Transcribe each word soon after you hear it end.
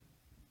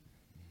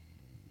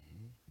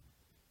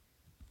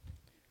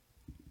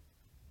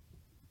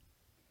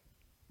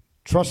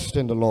Trust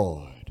in the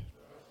Lord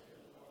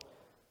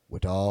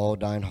with all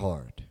thine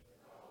heart,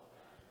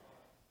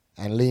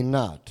 and lean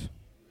not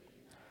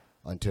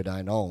unto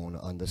thine own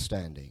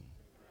understanding.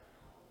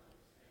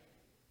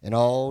 In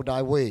all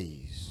thy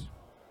ways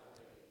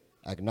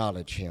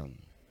acknowledge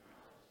him,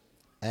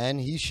 and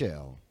he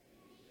shall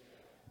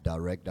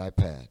direct thy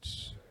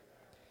paths.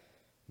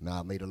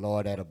 Now may the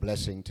Lord add a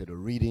blessing to the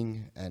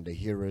reading and the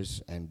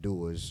hearers and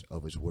doers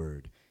of his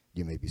word.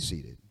 You may be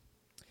seated.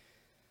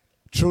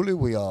 Truly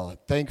we are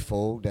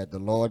thankful that the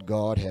Lord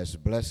God has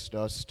blessed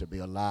us to be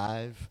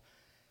alive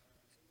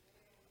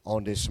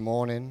on this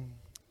morning.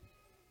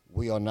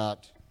 We are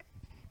not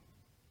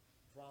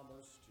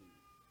promised to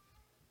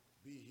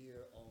be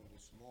here on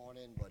this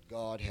morning, but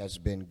God has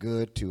been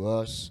good to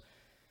us.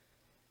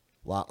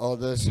 While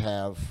others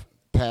have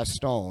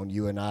passed on,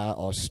 you and I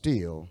are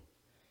still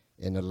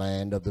in the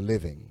land of the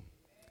living.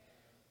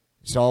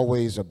 It's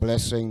always a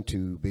blessing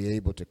to be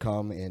able to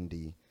come in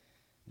the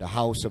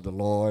house of the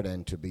Lord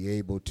and to be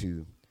able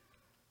to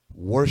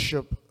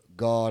worship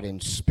God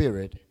in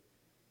spirit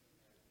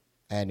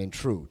and in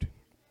truth.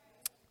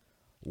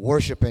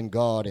 Worshiping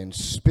God in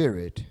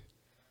spirit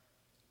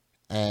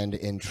and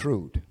in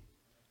truth.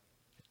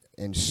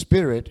 In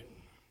spirit,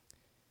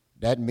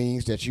 that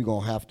means that you're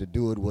going to have to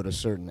do it with a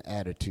certain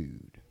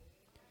attitude.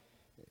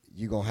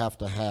 You're going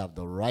to have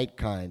the right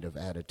kind of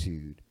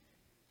attitude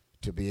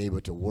to be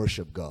able to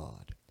worship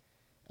God.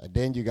 And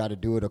then you got to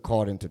do it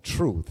according to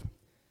truth.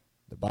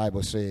 The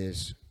Bible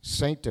says,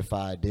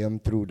 sanctify them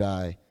through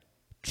thy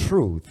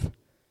truth.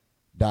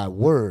 Thy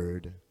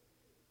word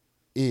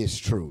is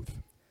truth.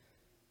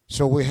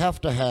 So we have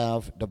to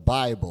have the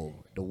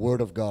Bible, the word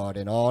of God,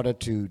 in order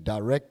to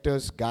direct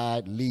us,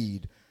 guide,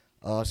 lead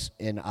us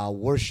in our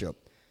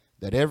worship.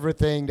 That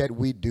everything that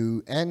we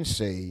do and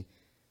say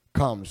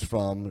comes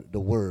from the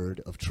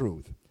word of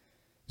truth.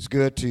 It's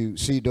good to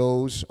see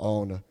those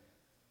on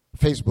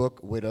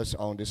Facebook with us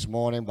on this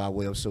morning by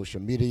way of social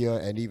media,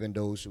 and even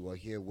those who are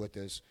here with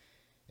us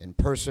in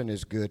person.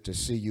 It's good to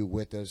see you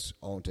with us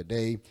on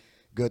today.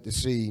 Good to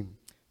see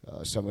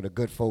some of the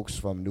good folks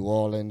from New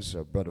Orleans,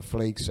 Brother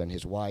Flakes and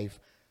his wife.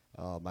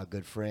 My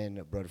good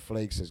friend, Brother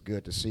Flakes, it's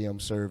good to see him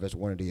serve as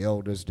one of the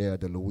elders there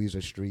at the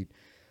Louisa Street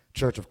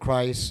Church of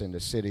Christ in the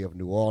city of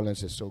New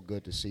Orleans. It's so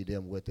good to see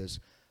them with us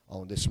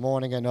on this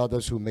morning, and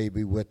others who may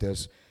be with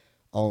us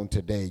on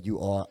today.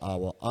 You are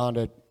our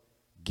honored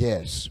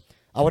guests.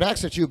 I would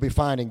ask that you be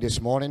finding this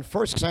morning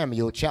 1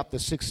 Samuel chapter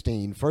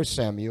 16. 1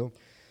 Samuel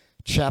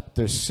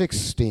chapter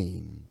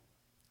 16.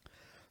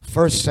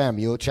 1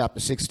 Samuel chapter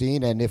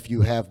 16. And if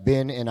you have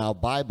been in our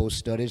Bible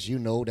studies, you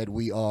know that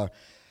we are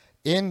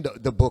in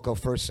the book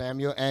of 1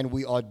 Samuel, and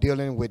we are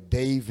dealing with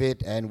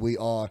David, and we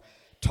are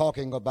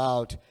talking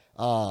about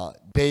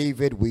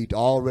David. We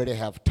already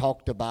have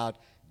talked about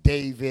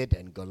David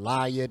and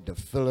Goliath, the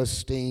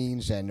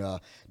Philistines, and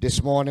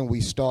this morning we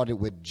started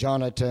with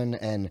Jonathan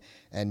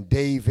and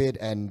David,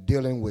 and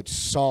dealing with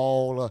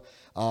Saul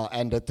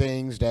and the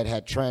things that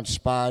had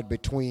transpired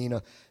between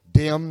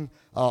them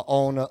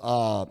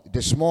on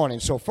this morning.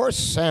 So 1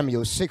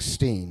 Samuel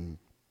 16,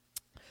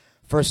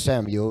 1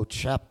 Samuel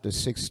chapter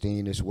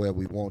 16 is where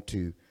we want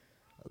to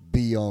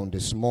be on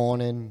this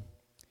morning.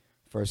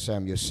 1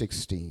 Samuel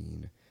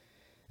 16.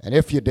 And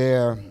if you're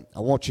there, I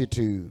want you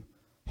to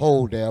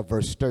hold there,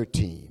 verse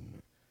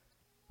 13,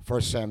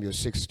 1 Samuel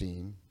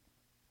 16,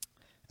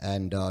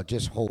 and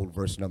just hold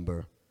verse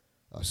number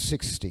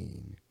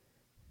 16.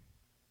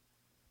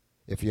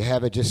 If you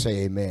have it, just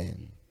say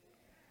amen.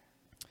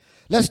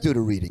 Let's do the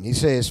reading. He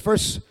says, 1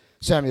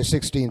 Samuel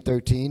 16,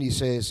 13, he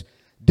says,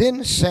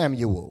 Then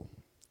Samuel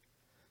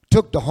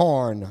took the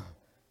horn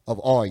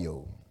of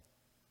oil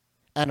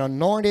and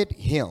anointed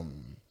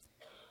him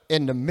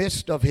in the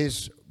midst of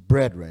his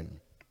brethren.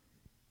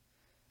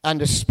 And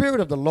the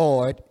Spirit of the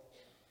Lord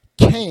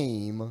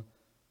came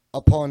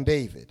upon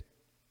David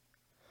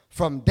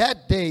from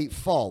that day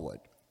forward.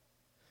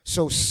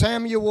 So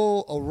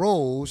Samuel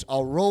arose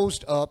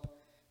up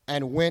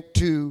and went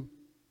to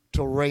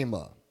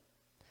Ramah.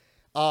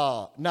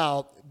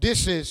 Now,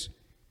 this is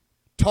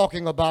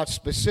talking about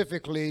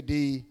specifically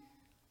the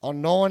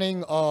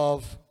anointing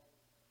of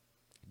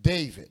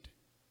David.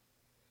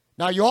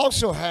 Now, you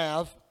also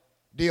have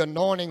the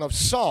anointing of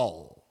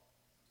Saul.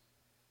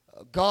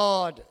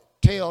 God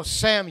tells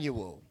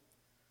Samuel,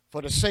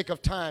 for the sake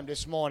of time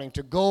this morning,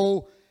 to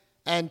go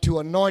and to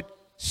anoint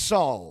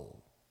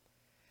Saul.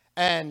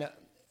 And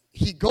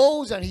he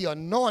goes and he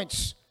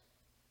anoints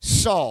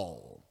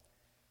Saul.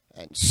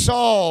 And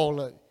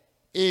Saul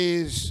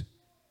is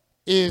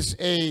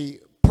a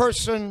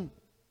person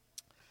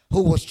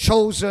who was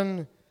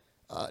chosen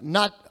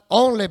not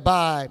only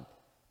by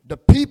the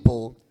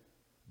people,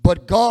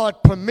 but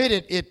God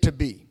permitted it to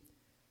be.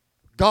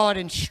 God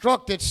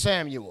instructed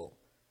Samuel.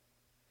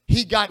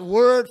 He got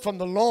word from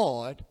the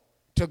Lord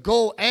to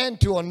go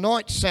and to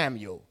anoint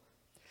Samuel.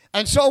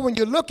 And so when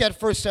you look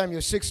at 1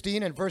 Samuel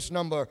 16 and verse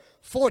number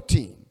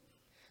 14,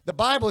 the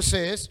Bible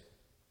says,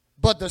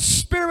 But the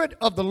Spirit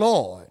of the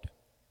Lord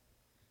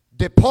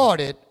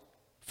departed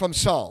from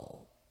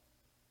Saul.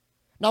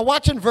 Now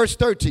watch in verse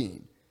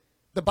 13.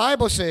 The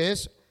Bible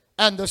says,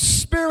 and the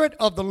Spirit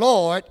of the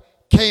Lord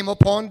came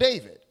upon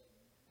David.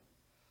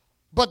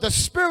 But the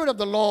Spirit of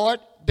the Lord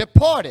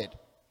departed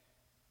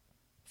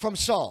from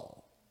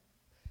Saul.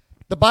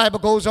 The Bible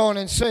goes on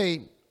and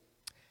say,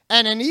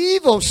 and an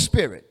evil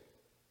spirit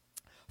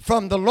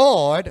from the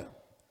Lord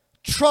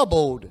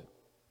troubled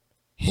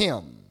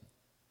him.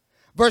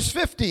 Verse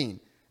 15,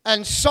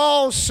 and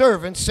Saul's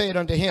servant said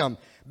unto him,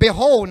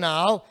 behold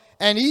now,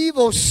 an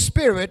evil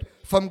spirit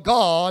from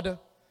God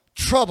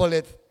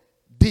troubleth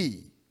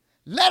thee.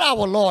 Let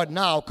our Lord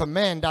now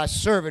command thy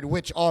servant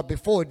which are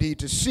before thee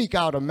to seek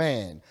out a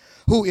man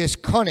who is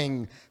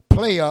cunning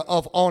player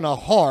on a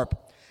harp.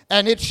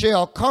 And it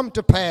shall come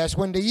to pass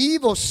when the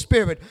evil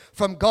spirit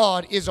from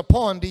God is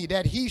upon thee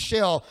that he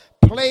shall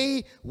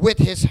play with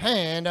his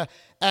hand,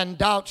 and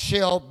thou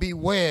shalt be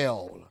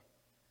well.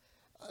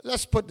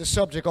 Let's put the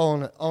subject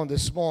on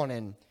this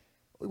morning.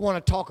 We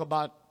want to talk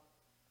about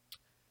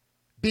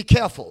be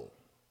careful.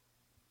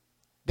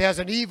 There's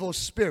an evil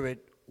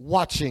spirit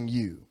watching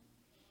you.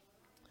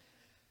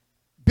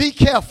 Be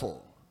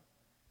careful.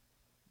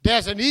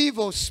 There's an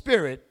evil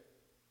spirit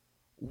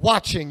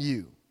watching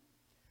you.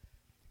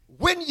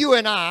 When you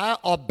and I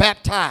are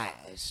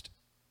baptized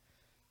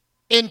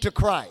into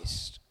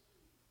Christ,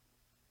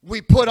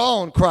 we put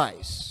on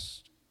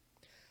Christ.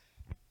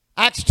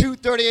 Acts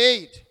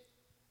 2:38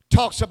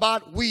 talks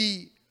about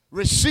we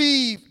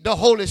receive the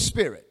Holy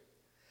Spirit.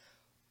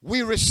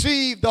 We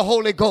receive the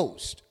Holy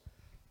Ghost.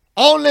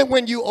 Only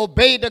when you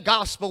obey the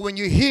gospel, when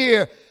you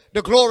hear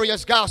the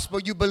glorious gospel,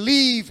 you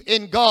believe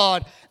in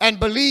God and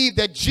believe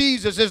that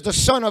Jesus is the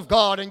Son of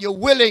God, and you're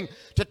willing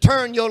to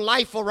turn your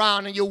life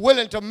around, and you're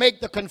willing to make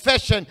the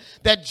confession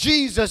that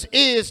Jesus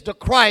is the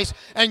Christ,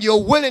 and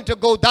you're willing to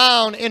go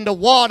down in the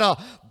water,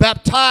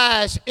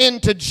 baptized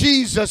into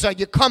Jesus, and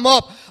you come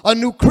up a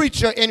new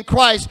creature in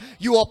Christ.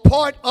 You are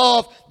part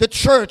of the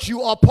church.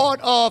 You are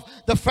part of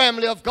the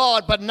family of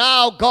God. But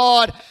now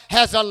God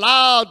has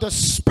allowed the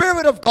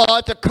Spirit of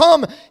God to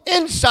come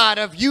inside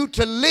of you,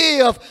 to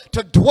live,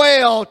 to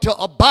dwell, to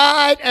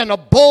abide and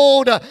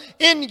abode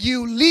in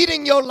you,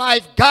 leading your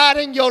life,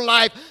 guiding your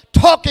life,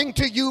 talking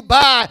to you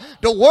by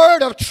the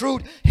word of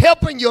truth,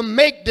 helping you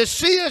make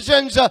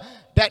decisions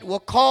that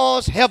will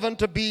cause heaven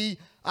to be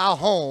our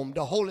home.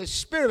 The Holy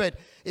Spirit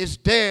is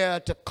there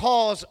to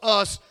cause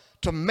us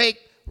to make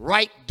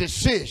right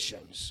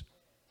decisions.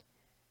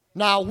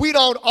 Now, we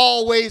don't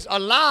always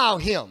allow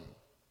him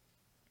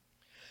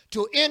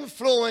to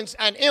influence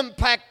and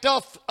impact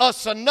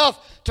us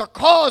enough to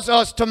cause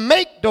us to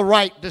make the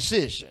right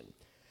decision.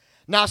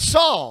 Now,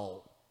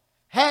 Saul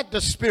had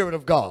the Spirit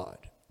of God.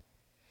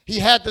 He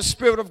had the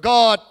Spirit of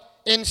God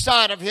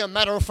inside of him.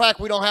 Matter of fact,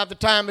 we don't have the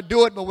time to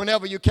do it, but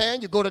whenever you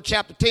can, you go to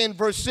chapter 10,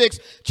 verse 6,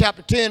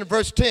 chapter 10,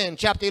 verse 10,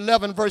 chapter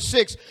 11, verse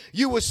 6,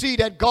 you will see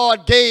that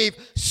God gave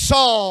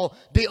Saul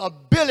the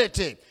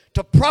ability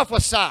to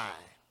prophesy.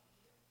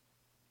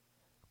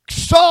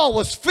 Saul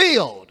was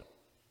filled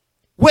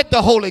with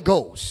the Holy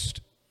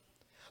Ghost.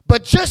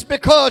 But just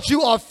because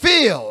you are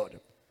filled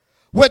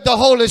with the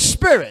Holy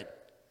Spirit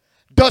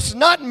does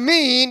not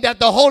mean that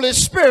the Holy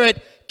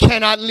Spirit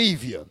cannot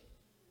leave you.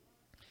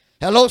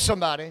 Hello,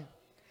 somebody.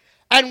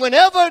 And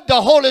whenever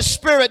the Holy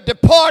Spirit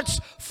departs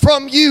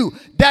from you,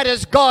 that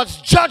is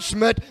God's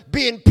judgment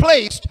being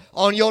placed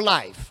on your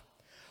life.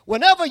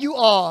 Whenever you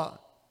are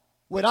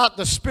without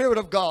the Spirit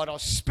of God or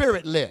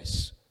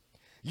spiritless,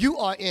 you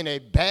are in a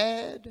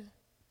bad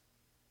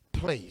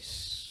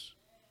place.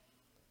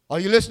 Are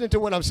you listening to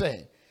what I'm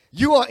saying?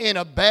 You are in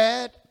a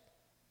bad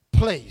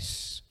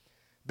place,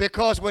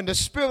 because when the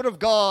Spirit of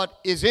God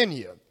is in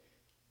you,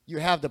 you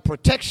have the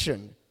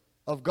protection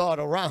of God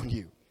around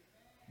you.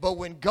 But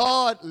when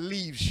God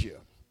leaves you,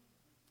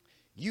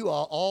 you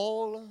are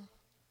all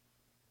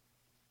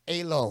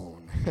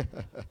alone.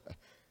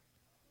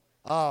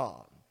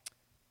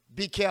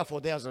 Be careful.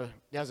 There's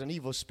an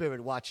evil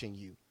spirit watching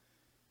you.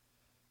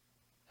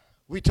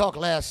 We talked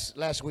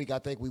last week, I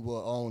think we were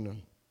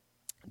on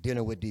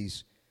dealing with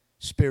these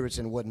spirits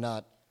and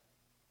whatnot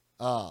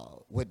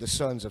with the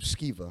sons of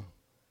Sceva,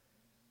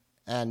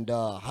 and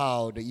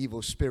how the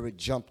evil spirit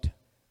jumped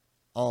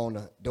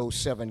on those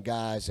 7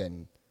 guys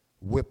and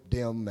whipped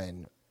them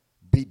and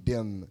beat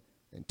them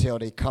until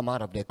they come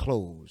out of their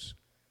clothes.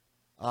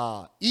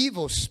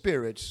 Evil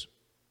spirits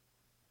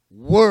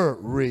were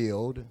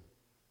real,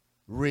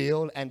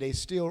 and they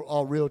still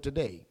are real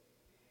today.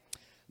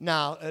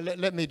 Now,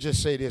 let me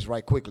just say this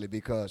right quickly,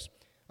 because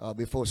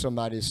before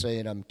somebody is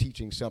saying I'm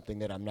teaching something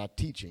that I'm not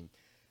teaching.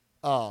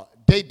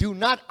 They do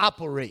not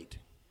operate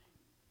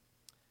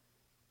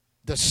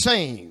the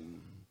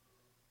same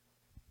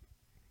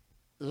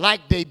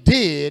like they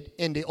did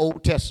in the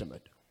Old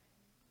Testament,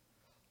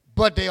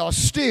 but they are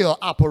still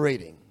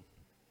operating.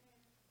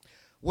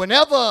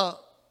 Whenever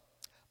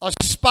a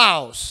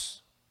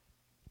spouse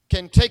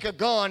can take a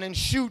gun and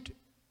shoot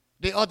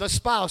the other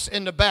spouse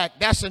in the back,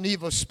 that's an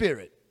evil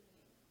spirit.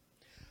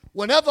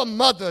 Whenever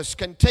mothers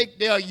can take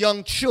their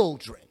young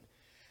children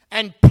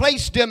and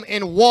place them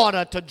in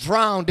water to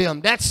drown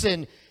them, that's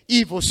an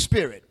evil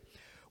spirit.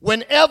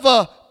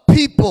 Whenever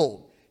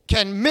people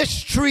can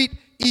mistreat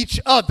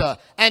each other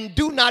and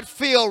do not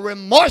feel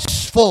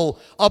remorseful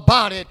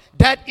about it,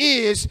 that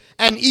is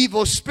an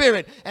evil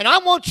spirit. And I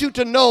want you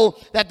to know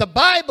that the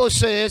Bible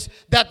says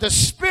that the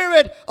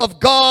Spirit of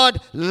God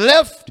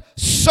left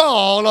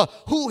Saul,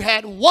 who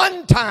had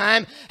one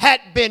time had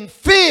been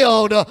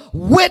filled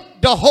with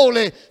the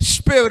Holy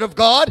Spirit of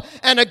God.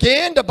 And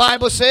again, the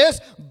Bible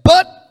says,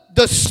 but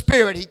the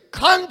Spirit. He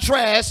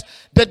contrasts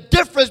the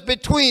difference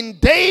between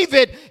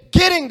David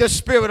getting the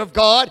Spirit of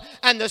God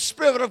and the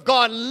Spirit of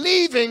God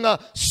leaving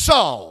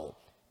Saul.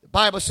 The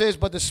Bible says,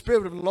 but the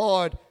Spirit of the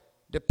Lord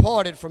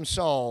departed from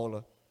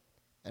Saul,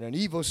 and an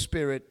evil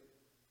spirit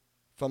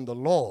from the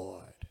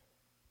Lord,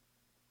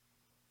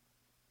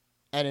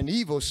 and an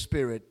evil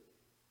spirit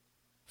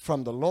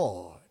from the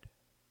Lord,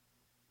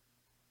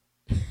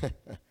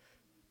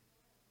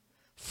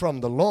 from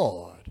the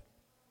Lord,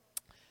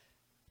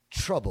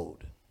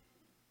 troubled.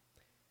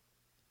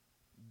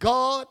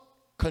 God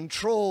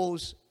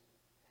controls,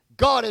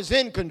 God is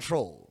in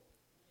control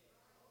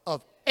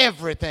of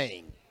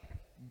everything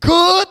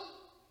good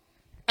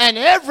and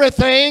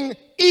everything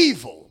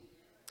evil.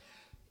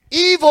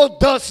 Evil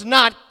does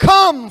not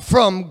come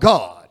from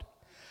God,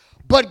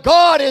 but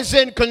God is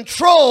in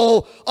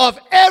control of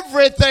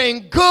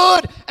everything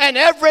good and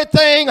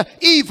everything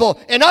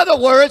evil. In other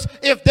words,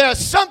 if there's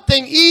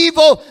something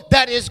evil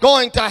that is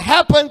going to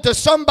happen to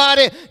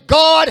somebody,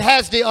 God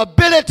has the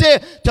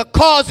ability to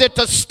cause it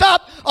to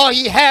stop, or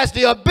he has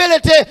the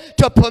ability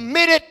to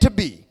permit it to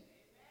be.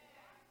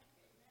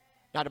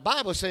 Now, the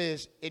Bible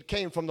says it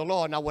came from the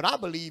Lord. Now, what I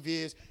believe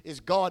is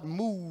God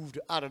moved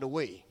out of the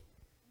way.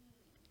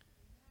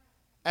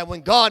 And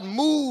when God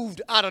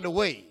moved out of the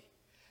way,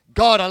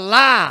 God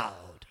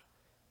allowed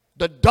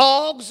the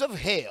dogs of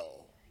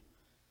hell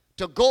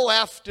to go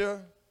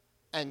after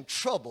and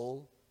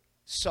trouble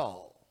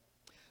Saul.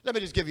 Let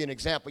me just give you an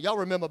example. Y'all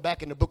remember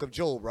back in the book of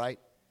Job, right?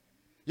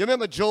 You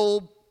remember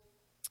Job?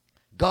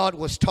 God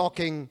was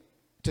talking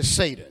to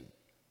Satan.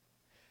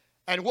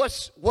 And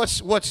what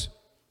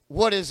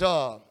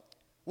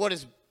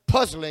is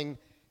puzzling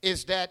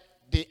is that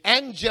the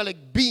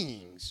angelic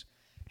beings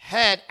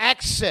had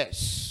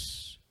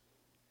access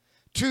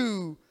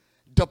to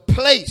the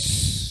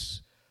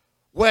place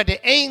where the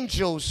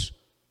angels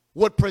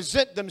would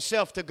present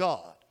themselves to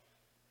God.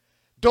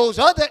 Those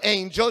other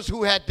angels who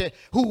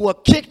were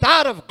kicked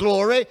out of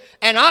glory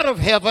and out of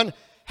heaven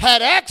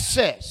had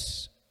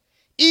access.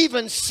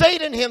 Even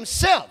Satan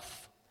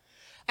himself.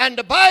 And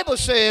the Bible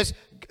says,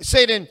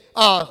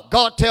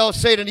 God tells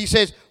Satan, he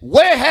says,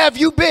 where have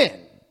you been?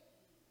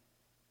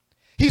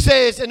 He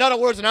says, in other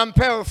words, and I'm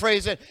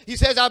paraphrasing, he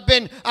says, I've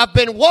been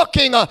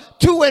walking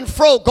to and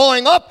fro,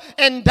 going up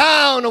and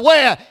down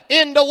where?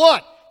 In the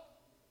what?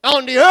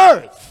 On the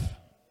earth.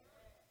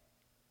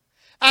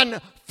 And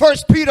 1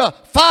 Peter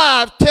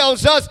 5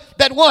 tells us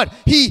that what?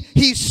 He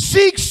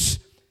seeks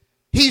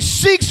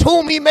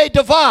whom he may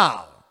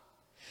devour.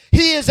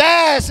 He is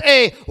as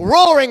a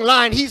roaring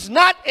lion. He's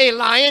not a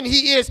lion.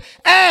 He is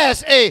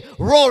as a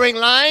roaring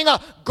lion,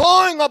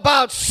 going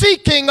about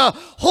seeking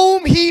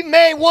whom he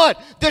may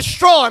what?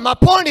 Destroy. My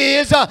point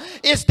is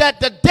that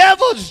the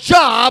devil's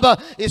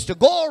job is to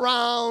go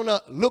around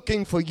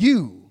looking for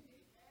you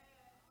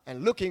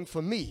and looking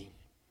for me.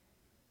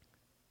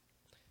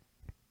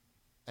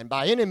 And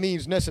by any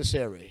means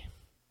necessary,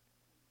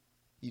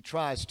 he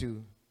tries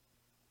to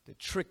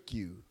trick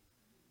you.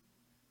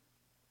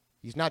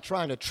 He's not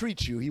trying to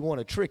treat you. He want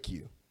to trick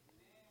you.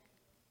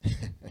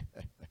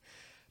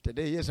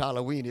 Today is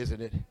Halloween,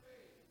 isn't it?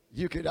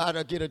 You could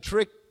either get a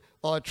trick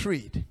or a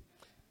treat.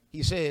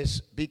 He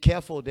says, be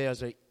careful,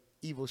 there's an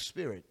evil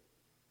spirit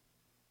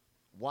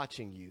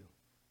watching you.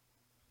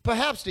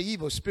 Perhaps the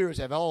evil spirits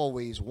have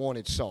always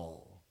wanted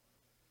Saul.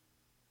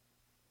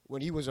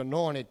 When he was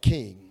anointed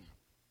king,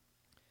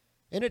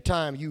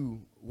 anytime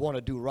you want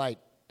to do right,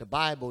 the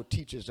Bible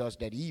teaches us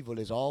that evil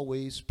is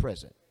always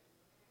present.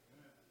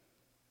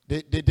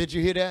 Did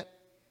you hear that?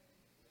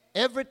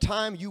 Every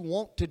time you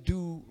want to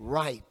do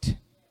right,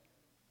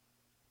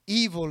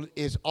 evil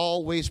is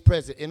always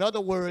present. In other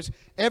words,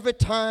 every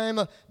time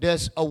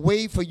there's a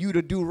way for you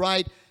to do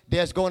right,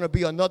 there's going to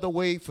be another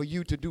way for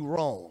you to do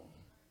wrong.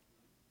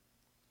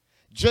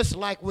 Just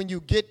like when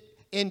you get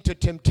into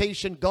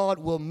temptation, God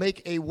will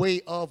make a way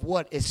of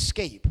what?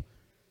 Escape.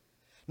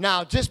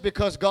 Now, just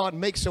because God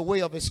makes a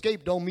way of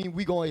escape don't mean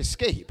we're going to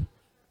escape.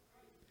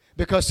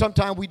 Because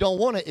sometimes we don't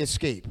want to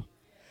escape.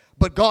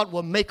 But God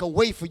will make a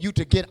way for you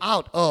to get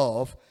out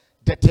of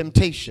the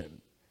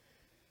temptation.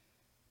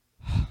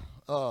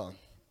 The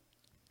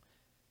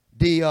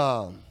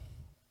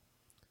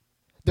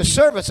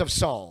servants of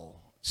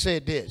Saul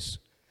said this,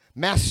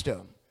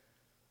 Master,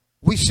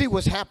 we see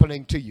what's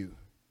happening to you.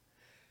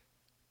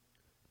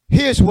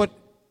 Here's what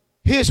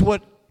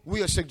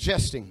we are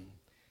suggesting.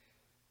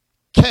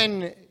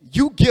 Can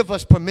you give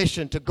us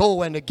permission to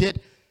go and to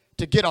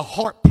get a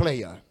harp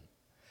player?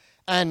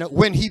 And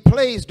when he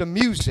plays the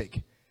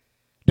music,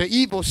 the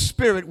evil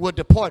spirit will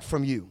depart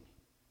from you.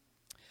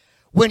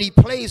 When he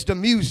plays the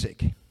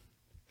music,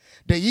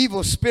 the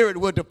evil spirit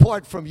will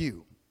depart from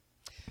you.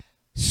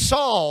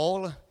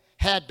 Saul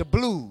had the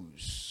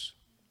blues.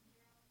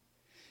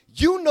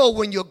 You know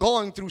when you're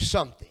going through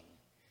something,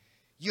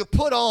 you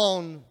put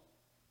on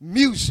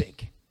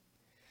music.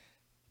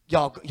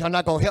 Y'all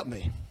not going to help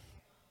me.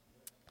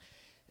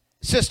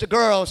 Sister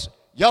girls,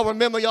 y'all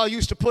remember y'all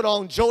used to put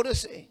on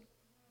Jodeci?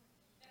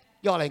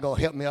 Y'all ain't going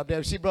to help me up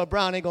there. See, Brother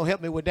Brown ain't going to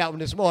help me with that one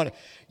this morning.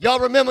 Y'all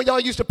remember y'all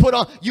used to put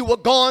on, you were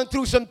going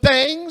through some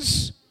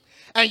things,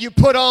 and you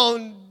put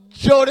on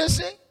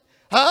Jodeci?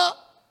 Huh?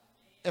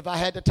 If I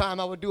had the time,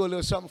 I would do a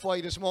little something for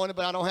you this morning,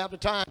 but I don't have the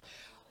time.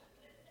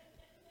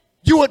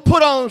 You would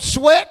put on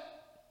Sweat.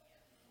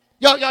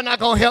 Y'all not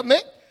going to help me.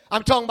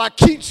 I'm talking about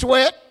Keith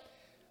Sweat.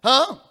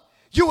 Huh?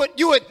 You would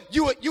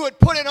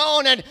put it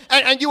on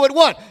and you would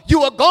what?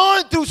 You were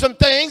going through some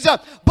things,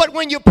 but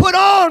when you put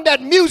on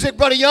that music,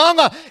 Brother Young,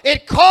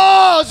 it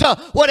caused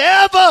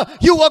whatever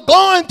you were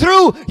going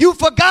through, you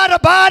forgot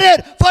about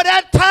it for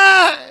that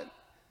time.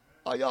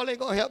 Oh, y'all ain't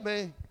going to help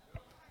me.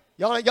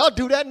 Y'all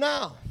do that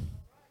now.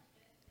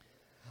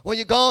 When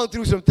you're going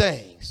through some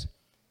things,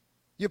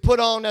 you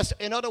put on that.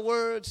 In other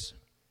words,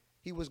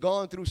 he was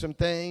going through some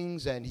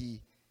things,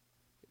 and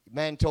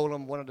man told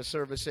him, one of the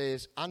servants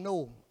says, I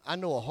know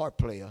a harp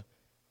player.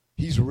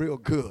 He's real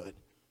good.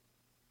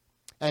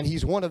 And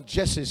he's one of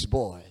Jesse's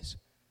boys.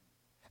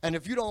 And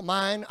if you don't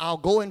mind, I'll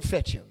go and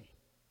fetch him.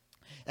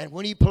 And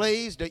when he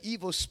plays, the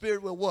evil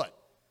spirit will what?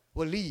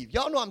 Will leave.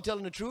 Y'all know I'm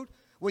telling the truth.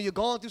 When you're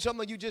going through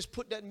something, you just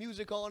put that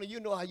music on, and you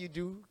know how you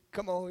do.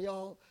 Come on,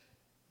 y'all.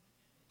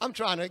 I'm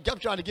trying to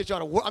get y'all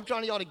to work. I'm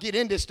trying y'all to get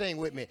in this thing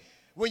with me.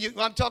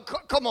 I'm talking,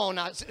 come on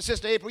now,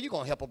 Sister April, you're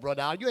going to help a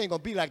brother out. You ain't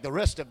going to be like the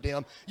rest of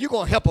them. You're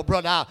going to help a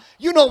brother out.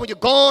 You know when you're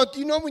gone,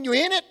 you know when you're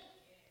in it,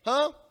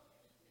 huh?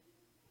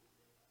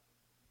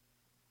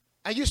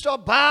 And you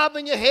start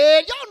bobbing your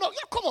head. Y'all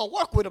come on,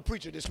 work with a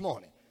preacher this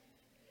morning.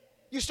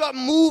 You start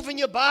moving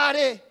your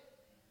body.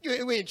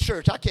 We're in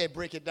church. I can't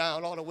break it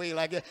down all the way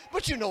like that.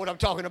 But you know what I'm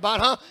talking about,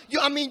 huh?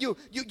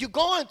 You're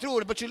going through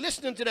it, but you're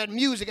listening to that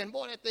music, and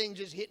boy, that thing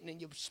just hitting in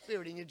your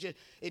spirit, and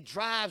it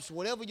drives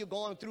whatever you're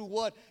going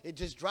through, it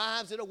just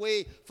drives it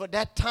away for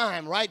that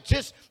time, right?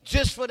 Just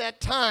for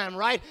that time,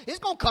 right? It's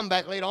going to come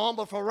back later on,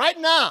 but for right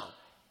now.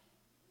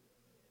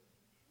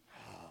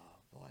 Oh,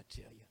 boy, I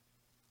tell you.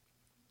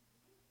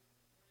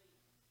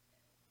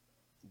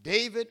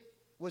 David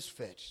was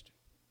fetched.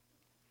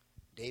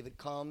 David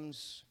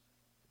comes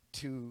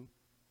to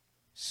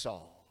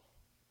Saul.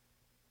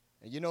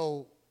 And you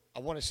know, I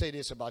want to say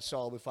this about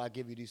Saul before I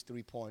give you these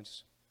 3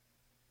 points.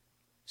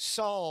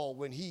 Saul,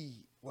 when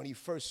he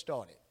first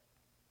started,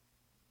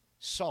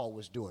 Saul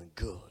was doing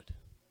good.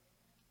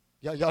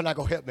 Y'all not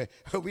going to help me.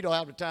 We don't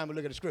have the time to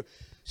look at the script.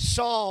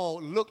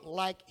 Saul looked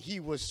like he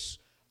was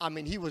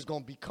going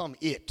to become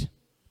it,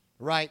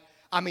 right?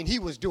 He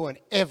was doing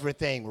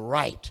everything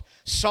right.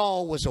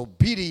 Saul was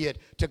obedient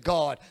to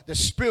God. The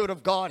Spirit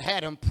of God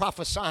had him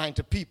prophesying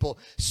to people.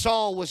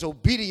 Saul was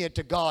obedient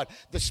to God.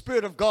 The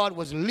Spirit of God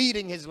was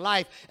leading his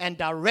life and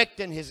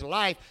directing his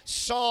life.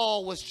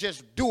 Saul was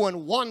just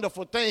doing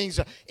wonderful things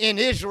in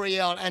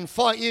Israel and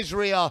for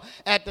Israel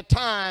at the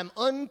time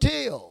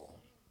until,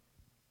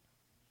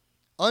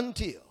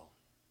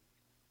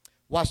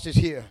 watch this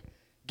here.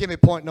 Give me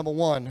point number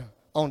 1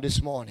 on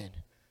this morning.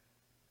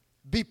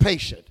 Be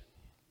patient.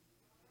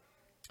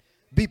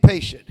 Be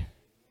patient.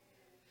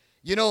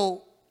 You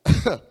know,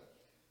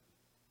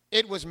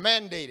 it was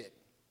mandated.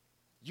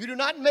 You do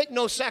not make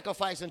no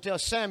sacrifice until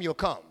Samuel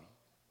come.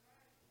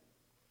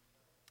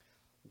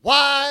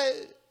 Why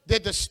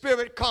did the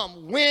Spirit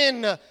come?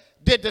 When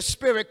did the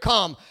Spirit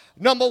come?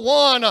 Number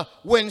 1,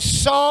 when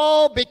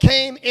Saul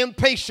became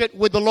impatient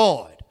with the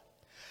Lord.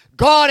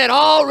 God had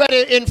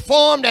already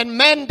informed and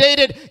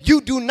mandated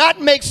you do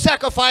not make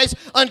sacrifice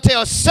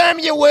until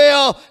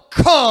Samuel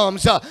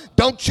comes.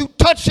 Don't you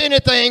touch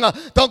anything.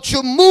 Don't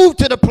you move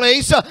to the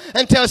place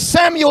until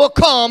Samuel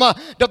come.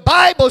 The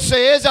Bible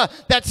says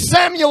that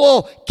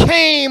Samuel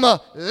came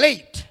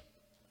late.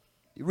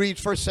 You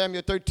read 1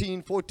 Samuel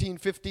 13, 14,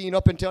 15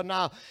 up until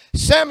now.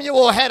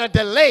 Samuel had a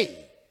delay.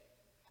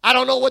 I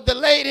don't know what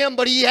delayed him,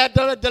 but he had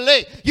a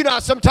delay. You know,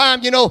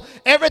 sometimes,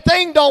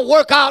 everything don't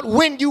work out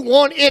when you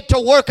want it to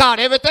work out.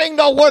 Everything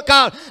don't work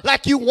out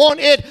like you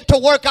want it to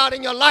work out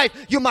in your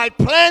life. You might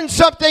plan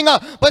something,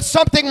 but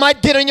something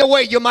might get in your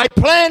way. You might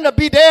plan to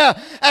be there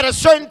at a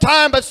certain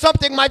time, but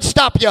something might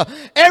stop you.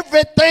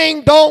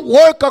 Everything don't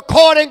work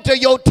according to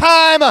your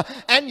time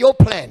and your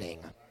planning.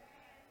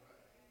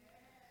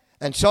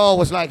 And Saul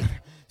was like,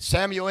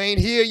 Samuel ain't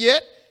here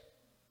yet.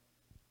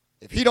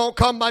 If he don't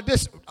come by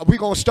this, we're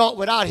going to start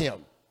without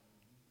him.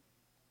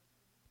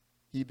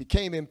 He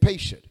became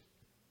impatient.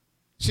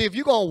 See, if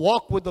you're going to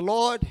walk with the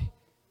Lord,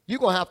 you're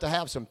going to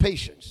have some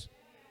patience.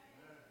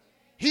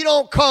 He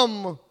don't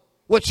come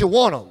what you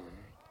want him,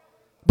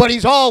 but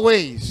he's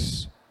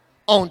always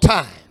on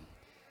time.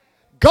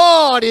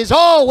 God is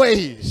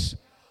always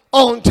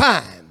on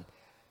time.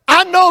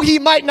 I know he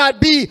might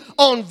not be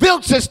on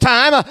Vilks's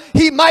time.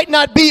 He might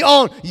not be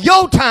on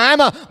your time,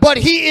 but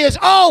he is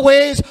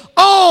always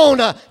on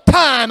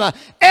time.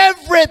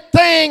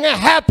 Everything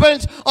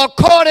happens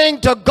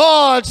according to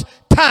God's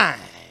time.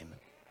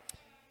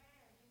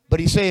 But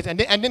he says, and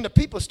then the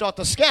people start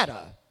to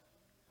scatter.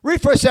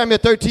 Read 1 Samuel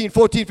 13,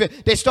 14,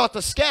 15. They start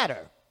to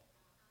scatter.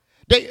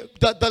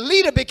 The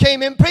leader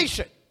became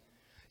impatient.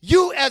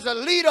 You as a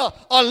leader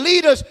or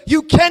leaders,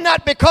 you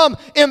cannot become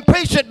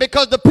impatient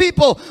because the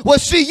people will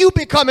see you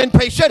become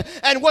impatient,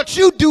 and what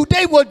you do,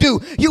 they will do.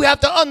 You have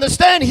to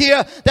understand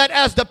here that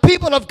as the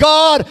people of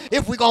God,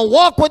 if we're going to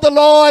walk with the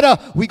Lord,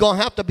 we're going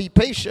to have to be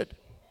patient.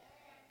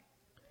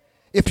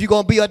 If you're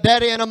going to be a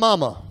daddy and a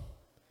mama,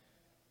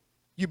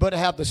 you better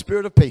have the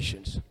spirit of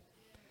patience.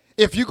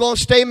 If you're going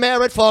to stay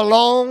married for a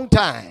long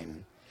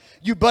time,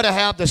 you better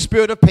have the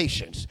spirit of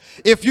patience.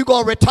 If you're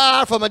going to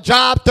retire from a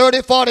job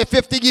 30, 40,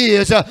 50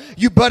 years,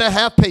 you better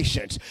have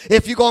patience.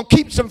 If you're going to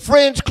keep some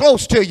friends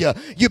close to you,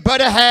 you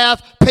better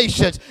have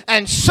patience.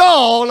 And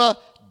Saul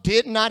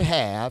did not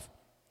have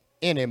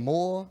any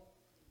more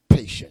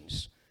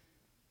patience.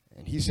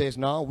 And he says,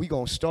 no, we're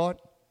going to start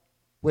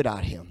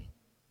without him.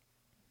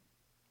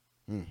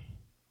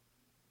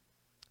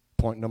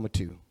 Point number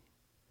 2.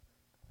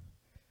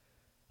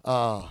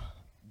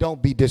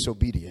 Don't be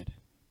disobedient.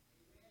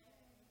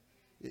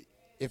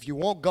 If you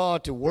want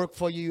God to work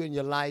for you in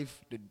your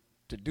life,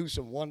 to do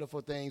some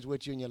wonderful things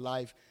with you in your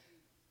life,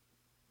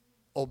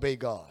 obey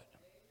God.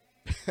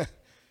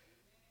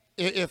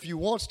 If you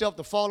want stuff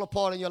to fall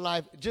apart in your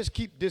life, just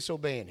keep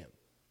disobeying him.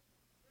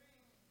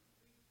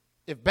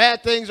 If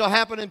bad things are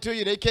happening to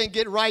you, they can't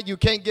get right, you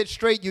can't get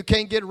straight, you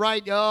can't get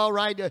right, all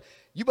right,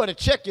 you better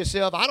check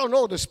yourself. I don't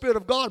know, the Spirit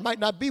of God might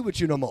not be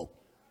with you no more.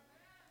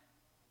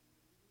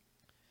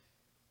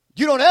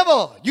 You don't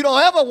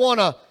ever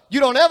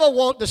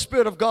want the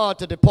Spirit of God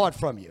to depart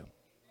from you.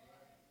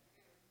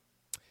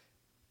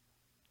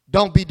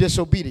 Don't be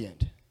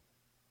disobedient.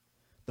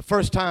 The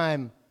first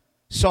time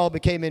Saul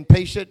became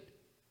impatient,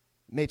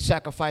 made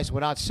sacrifice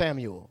without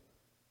Samuel.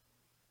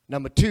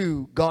 Number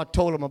 2, God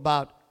told him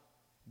about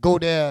go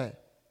there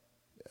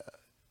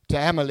to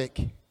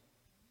Amalek.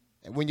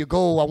 And when you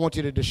go, I want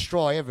you to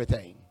destroy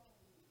everything.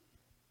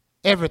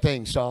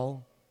 Everything,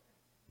 Saul.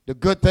 The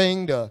good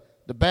thing, the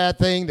bad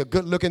thing, the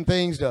good-looking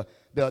things, the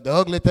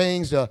ugly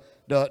things, the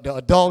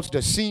adults,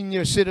 the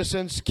senior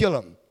citizens, kill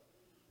them.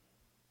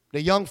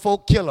 The young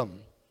folk, kill them.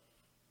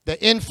 The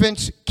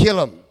infants, kill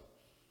them.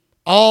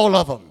 All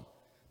of them.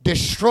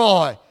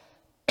 Destroy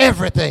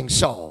everything,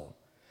 Saul.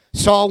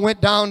 Saul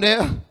went down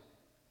there.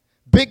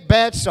 Big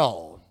bad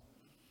Saul.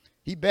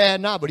 He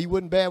bad now, but he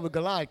wasn't bad when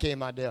Goliath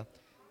came out there.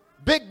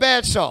 Big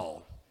bad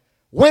Saul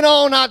went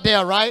on out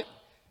there, right,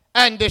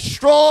 and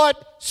destroyed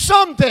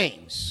some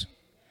things.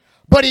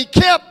 But he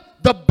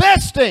kept the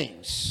best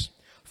things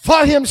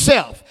for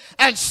himself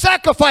and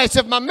sacrificed,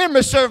 if my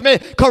memory serves me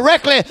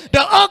correctly,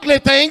 the ugly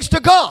things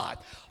to God.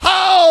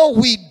 How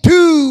we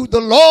do the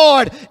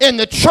Lord in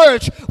the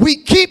church, we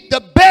keep the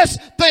best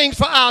things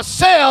for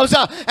ourselves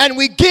and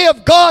we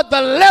give God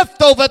the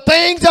leftover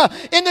things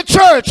in the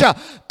church.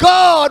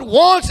 God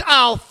wants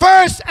our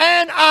first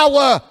and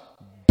our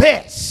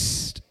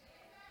best.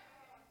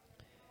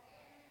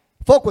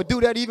 Folk would do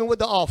that even with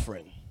the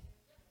offering.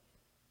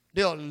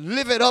 They'll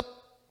live it up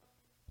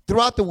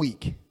throughout the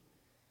week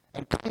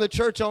and come to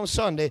church on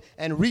Sunday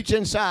and reach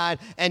inside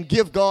and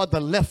give God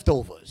the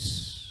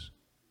leftovers.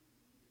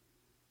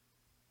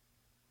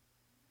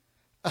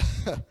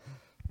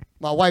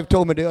 My wife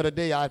told me the other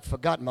day I'd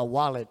forgotten my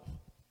wallet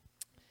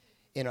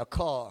in a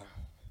car.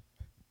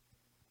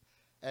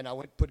 And I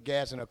went to put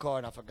gas in a car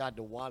and I forgot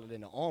the wallet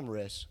in the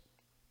armrest.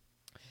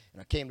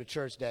 And I came to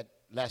church that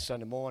last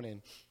Sunday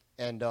morning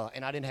and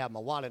I didn't have my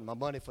wallet. My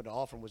money for the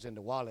offering was in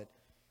the wallet.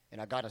 And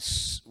I got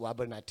well, I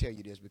better not tell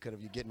you this because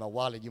if you get my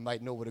wallet, you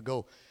might know where to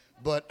go.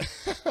 But,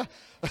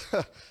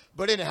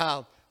 but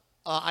anyhow,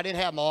 I didn't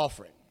have my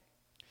offering.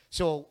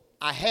 So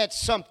I had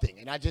something,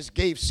 and I just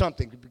gave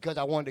something because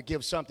I wanted to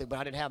give something, but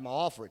I didn't have my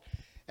offering.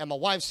 And my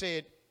wife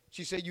said,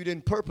 she said, you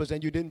didn't purpose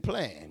and you didn't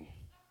plan.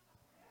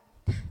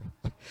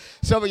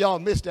 Some of y'all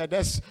missed that.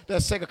 That's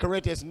 2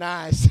 Corinthians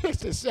 9,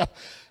 6 and 7.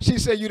 She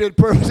said you didn't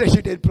purpose and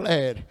you didn't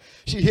plan.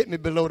 She hit me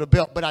below the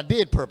belt, but I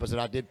did purpose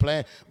and I did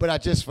plan, but I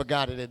just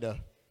forgot it in the...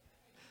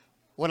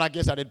 Well, I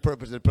guess I didn't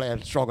purpose and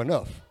plan strong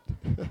enough.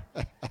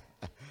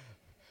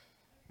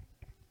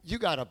 You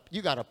got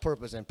a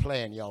purpose and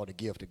plan, y'all, to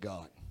give to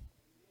God.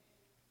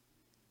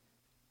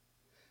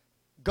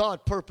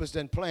 God purposed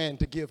and planned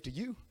to give to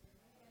you.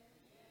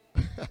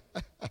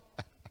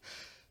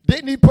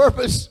 Didn't he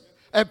purpose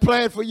and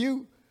plan for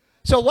you?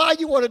 So why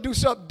you want to do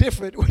something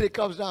different when it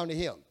comes down to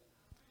him?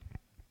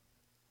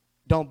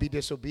 Don't be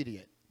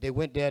disobedient. They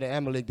went there to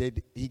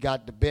Amalek. He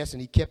got the best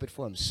and he kept it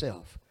for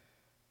himself.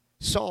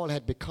 Saul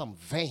had become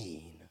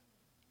vain.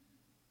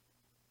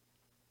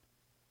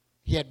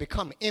 He had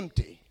become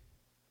empty.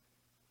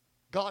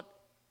 God,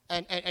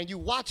 and you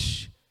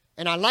watch,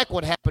 and I like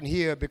what happened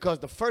here because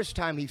the first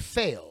time he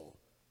failed.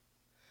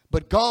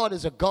 But God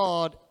is a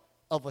God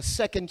of a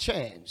second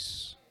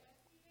chance.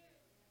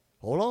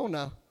 Hold on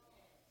now.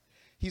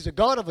 He's a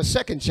God of a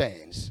second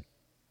chance.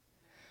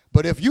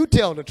 But if you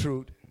tell the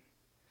truth,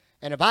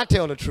 and if I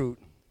tell the truth,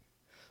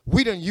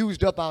 we done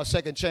used up our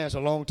second chance a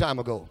long time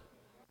ago.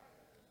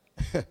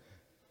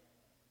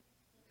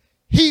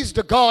 He's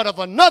the God of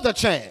another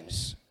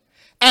chance,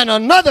 and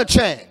another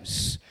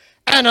chance,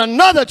 and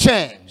another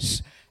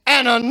chance,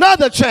 and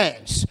another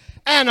chance,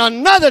 and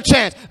another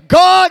chance.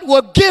 God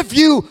will give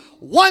you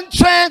one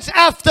chance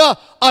after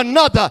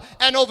another.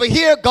 And over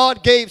here,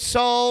 God gave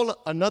Saul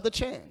another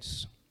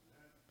chance.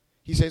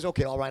 He says,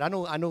 okay, all right, I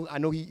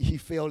know he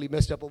failed, he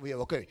messed up over here.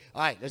 Okay,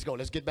 all right, let's go.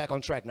 Let's get back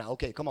on track now.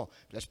 Okay, come on.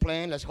 Let's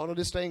plan. Let's huddle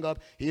this thing up.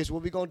 Here's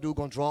what we're going to do. We're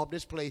going to draw up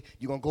this play.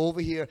 You're going to go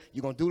over here.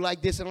 You're going to do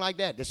like this and like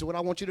that. This is what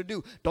I want you to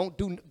do.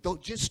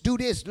 Don't just do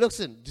this.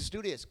 Listen, just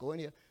do this. Go in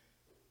here.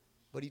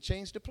 But he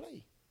changed the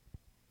play.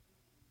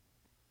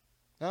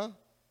 Huh?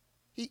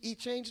 He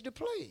changed the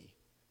play.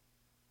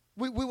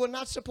 We were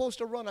not supposed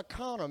to run a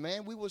counter,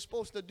 man. We were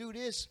supposed to do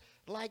this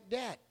like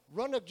that.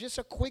 Run just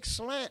a quick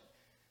slant.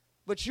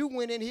 But you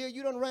went in here,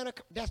 you done ran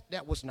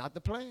that was not the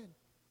plan.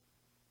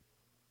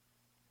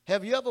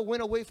 Have you ever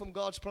went away from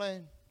God's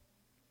plan?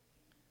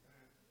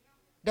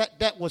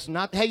 That was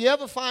not. Have you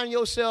ever find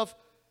yourself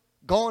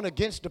going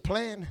against the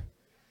plan?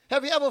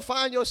 Have you ever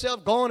find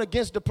yourself going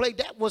against the play?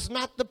 That was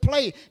not the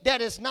play.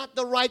 That is not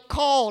the right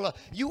call.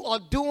 You are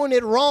doing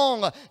it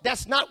wrong.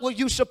 That's not what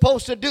you're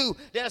supposed to do.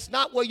 That's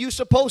not where you're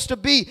supposed to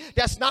be.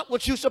 That's not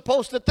what you're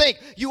supposed to think.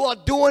 You are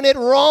doing it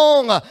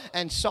wrong.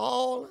 And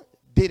Saul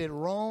did it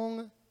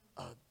wrong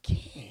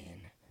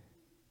again.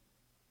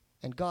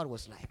 And God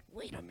was like,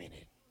 wait a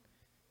minute.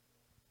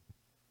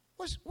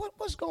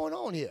 What's going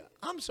on here?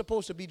 I'm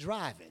supposed to be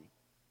driving.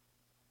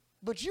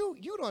 But you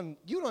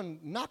done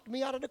knocked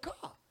me out of the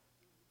car.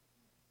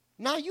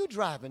 Now you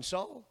driving,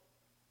 Saul.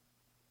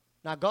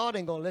 Now God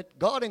ain't gonna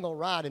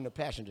ride in the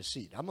passenger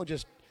seat. I'm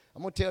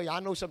gonna tell you, I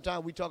know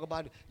sometimes we talk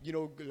about,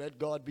 let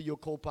God be your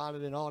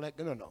co-pilot and all that.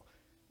 No.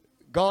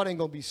 God ain't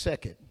gonna be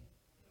second.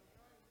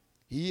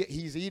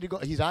 He's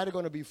either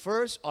going to be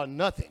first or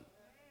nothing.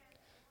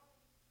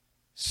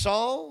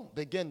 Saul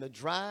began to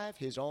drive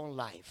his own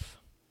life,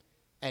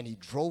 and he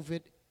drove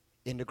it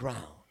in the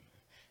ground.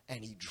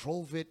 And he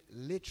drove it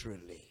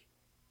literally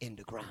in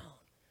the ground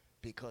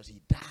because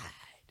he died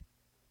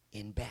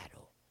in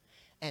battle.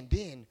 And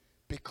then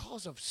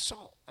because of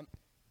Saul,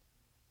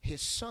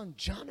 his son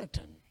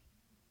Jonathan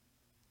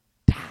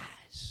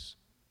dies.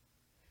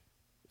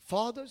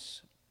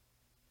 Fathers,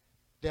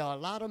 there are a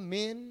lot of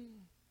men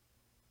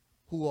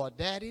who are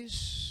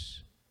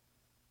daddies,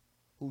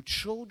 whose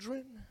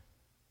children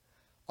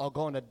are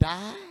going to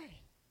die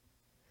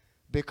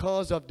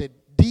because of the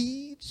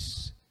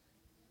deeds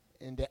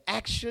and the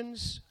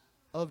actions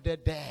of their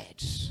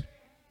dads.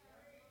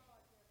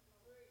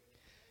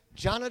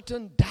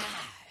 Jonathan died.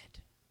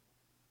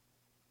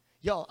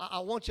 Y'all, I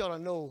want y'all to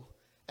know,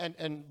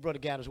 and Brother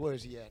Gaddis, where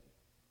is he at?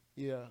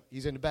 Yeah,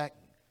 he's in the back.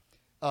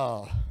 He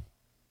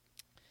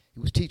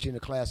was teaching a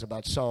class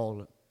about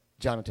Saul,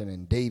 Jonathan,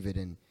 and David,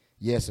 and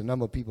yes, a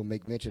number of people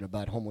make mention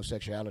about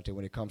homosexuality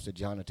when it comes to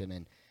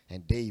Jonathan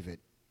and David.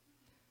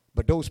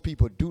 But those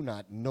people do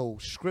not know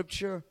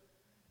Scripture,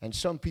 and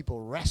some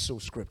people wrestle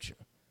Scripture.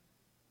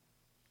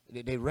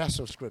 They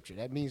wrestle Scripture.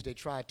 That means they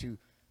try to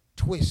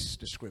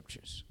twist the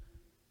Scriptures.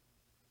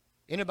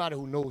 Anybody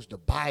who knows the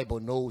Bible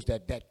knows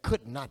that that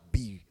could not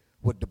be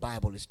what the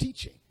Bible is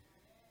teaching.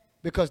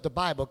 Because the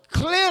Bible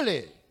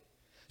clearly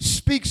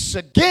speaks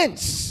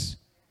against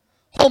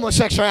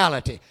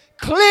homosexuality.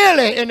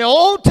 Clearly in the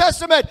Old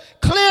Testament,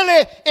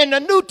 clearly in the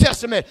New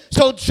Testament.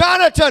 So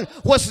Jonathan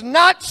was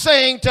not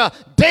saying to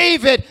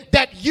David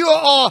that you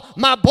are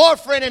my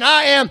boyfriend and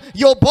I am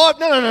your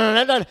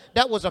boyfriend. No.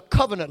 That was a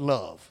covenant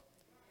love.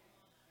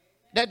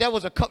 That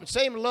was a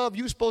same love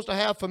you're supposed to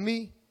have for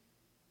me.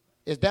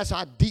 That's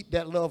how deep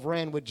that love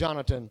ran with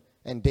Jonathan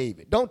and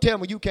David. Don't tell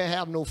me you can't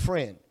have no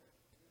friend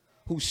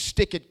who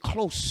stick it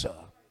closer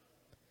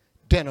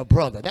than a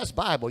brother. That's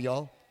Bible,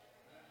 y'all.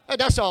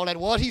 That's all that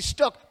was. He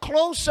stuck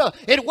closer.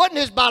 It wasn't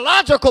his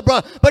biological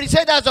brother, but he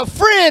said there's a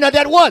friend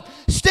that what?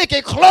 Stick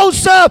it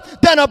closer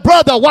than a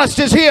brother. Watch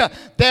this here.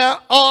 There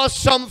are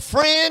some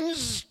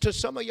friends to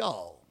some of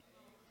y'all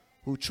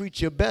who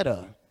treat you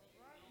better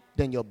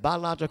than your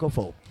biological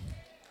folk.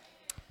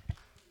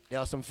 There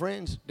are some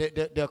friends,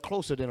 they're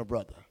closer than a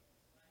brother.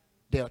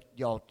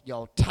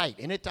 Y'all tight.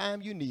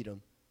 Anytime you need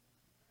them,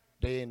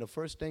 they ain't the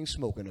first thing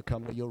smoking to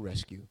come to your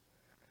rescue.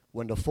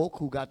 When the folk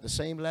who got the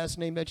same last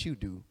name that you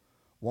do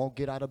won't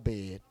get out of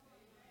bed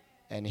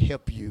and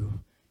help you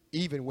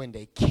even when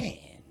they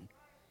can.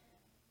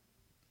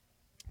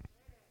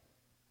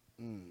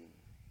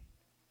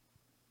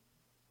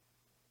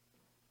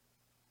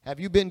 Have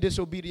you been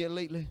disobedient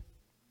lately?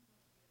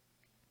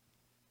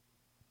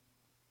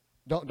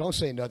 Don't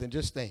say nothing,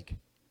 just think.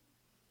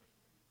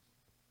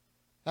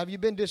 Have you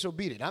been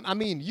disobedient? I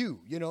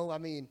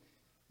mean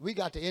we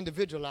got to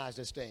individualize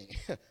this thing.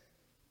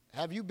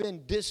 Have you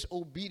been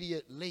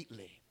disobedient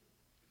lately?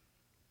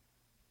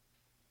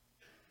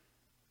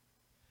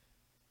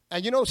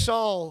 And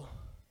Saul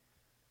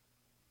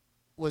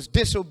was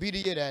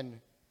disobedient and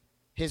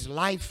his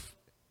life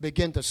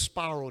began to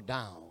spiral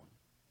down.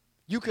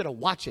 You could have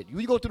watched it.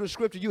 When you go through the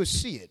scripture, you would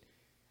see it.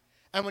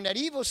 And when that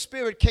evil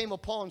spirit came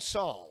upon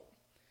Saul,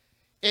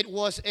 it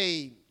was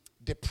a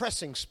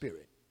depressing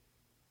spirit.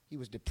 He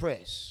was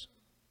depressed.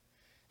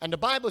 And the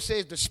Bible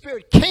says the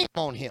Spirit came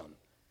on him.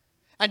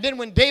 And then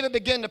when David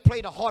began to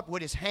play the harp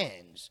with his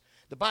hands,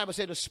 the Bible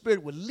said the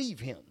Spirit would leave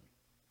him.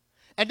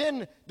 And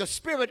then the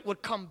Spirit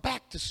would come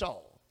back to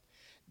Saul.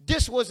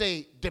 This was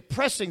a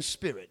depressing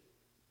spirit.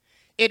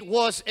 It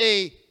was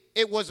a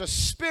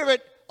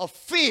spirit of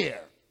fear.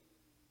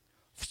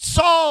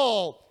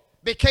 Saul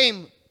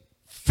became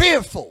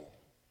fearful,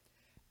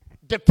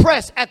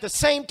 depressed at the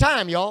same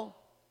time, y'all.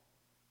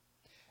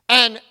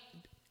 And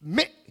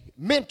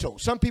mental.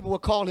 Some people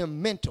would call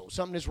him mental.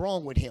 Something is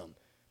wrong with him.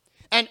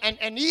 And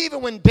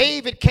even when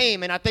David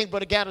came, and I think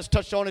Brother Gaddis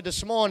touched on it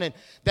this morning,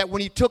 that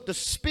when he took the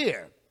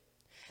spear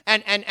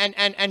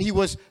and he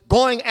was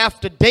going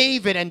after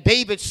David, and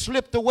David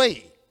slipped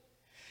away,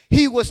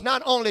 he was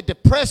not only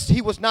depressed,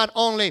 he was not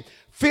only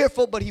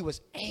fearful, but he was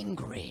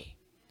angry.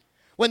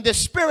 When the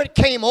Spirit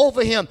came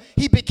over him,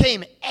 he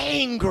became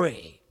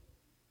angry.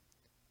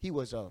 He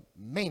was a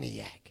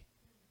maniac.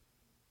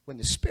 When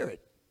the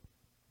Spirit,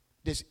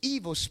 this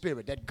evil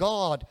spirit that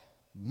God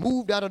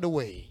moved out of the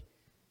way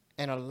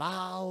and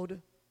allowed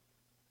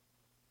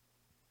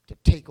to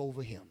take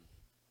over him.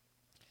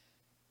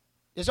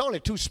 There's only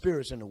two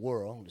spirits in the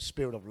world, the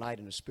spirit of light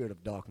and the spirit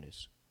of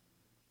darkness.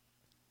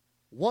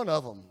 One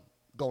of them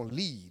going to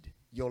lead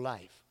your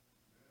life.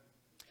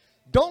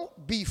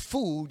 Don't be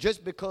fooled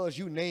just because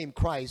you name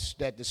Christ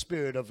that the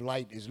spirit of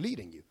light is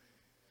leading you.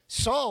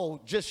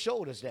 Saul just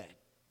showed us that.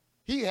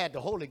 He had the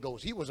Holy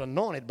Ghost. He was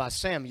anointed by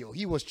Samuel.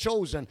 He was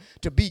chosen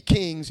to be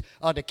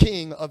the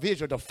king of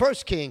Israel, the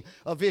first king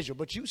of Israel.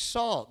 But you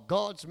saw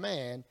God's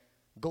man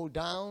go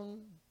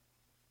down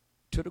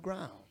to the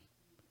ground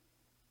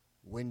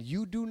when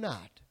you do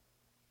not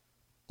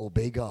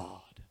obey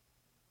God.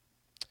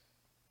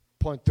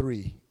 Point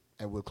 3,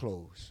 and we'll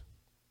close.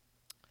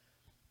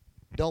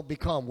 Don't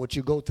become what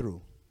you go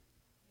through.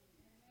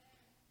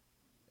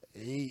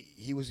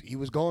 He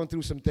was going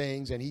through some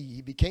things, and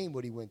he became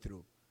what he went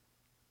through.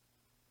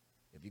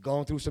 If you're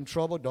going through some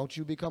trouble, don't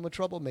you become a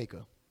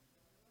troublemaker.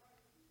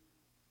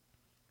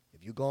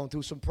 If you're going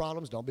through some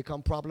problems, don't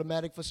become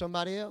problematic for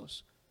somebody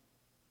else.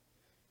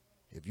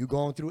 If you're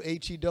going through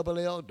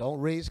HELL, don't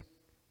raise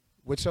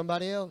with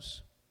somebody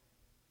else.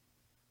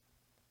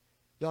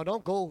 Y'all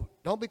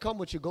don't become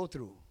what you go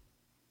through.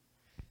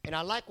 And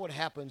I like what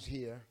happens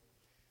here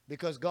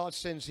because God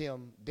sends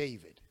him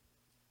David.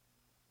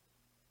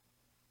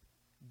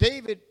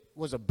 David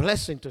was a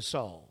blessing to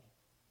Saul,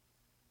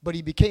 but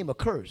he became a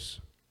curse.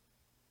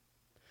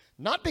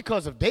 Not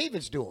because of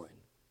David's doing.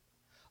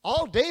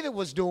 All David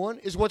was doing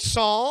is what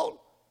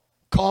Saul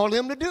called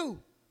him to do,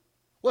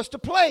 was to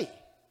play.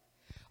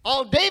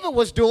 All David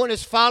was doing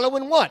is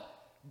following what?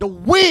 The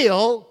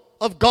will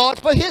of God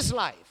for his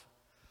life.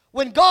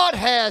 When God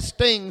has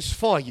things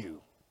for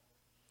you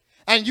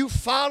and you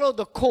follow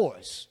the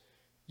course,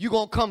 you're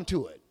going to come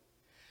to it.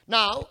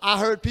 Now, I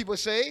heard people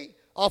say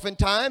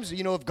oftentimes,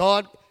 if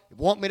God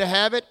want me to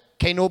have it,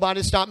 can't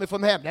nobody stop me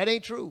from having it. That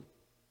ain't true.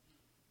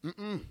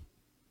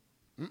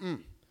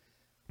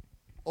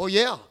 Oh,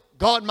 yeah,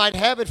 God might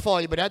have it for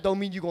you, but that don't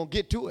mean you're going to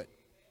get to it.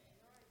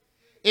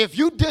 If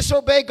you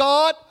disobey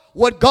God,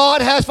 what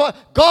God has for,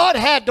 God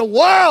had the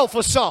world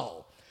for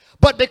Saul.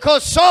 But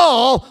because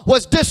Saul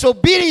was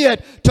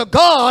disobedient to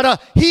God,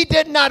 he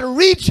did not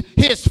reach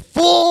his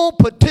full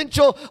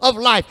potential of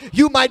life.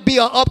 You might be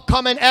an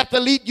upcoming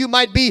athlete. You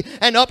might be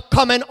an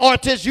upcoming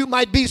artist. You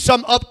might be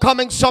some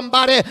upcoming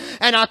somebody.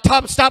 And I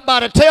stop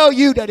by to tell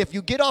you that if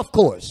you get off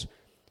course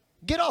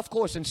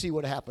and see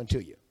what happened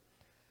to you.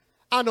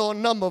 I know a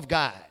number of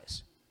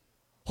guys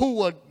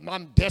who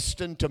I'm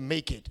destined to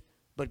make it,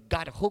 but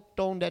got hooked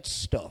on that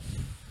stuff.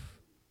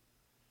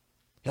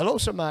 Hello,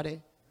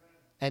 somebody.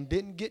 And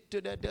didn't get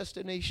to that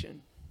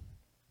destination.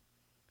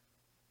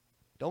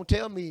 Don't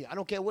tell me, I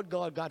don't care what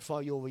God got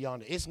for you over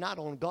yonder. It's not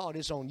on God,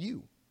 it's on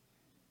you.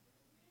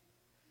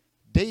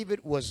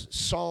 David was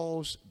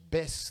Saul's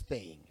best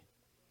thing.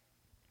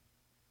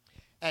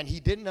 And he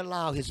didn't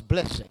allow his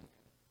blessing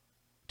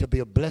to be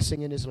a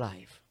blessing in his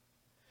life.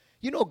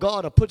 You know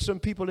God will put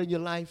some people in your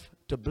life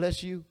to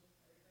bless you.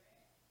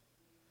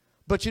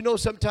 But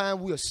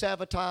sometimes we'll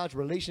sabotage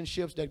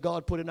relationships that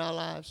God put in our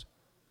lives.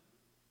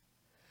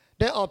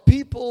 There are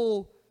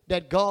people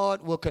that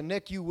God will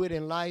connect you with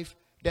in life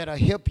that will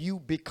help you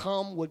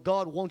become what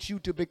God wants you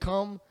to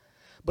become.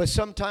 But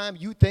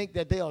sometimes you think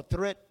that they are a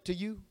threat to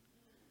you.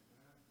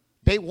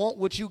 They want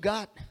what you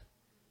got.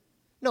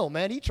 No,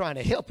 man, he's trying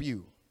to help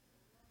you.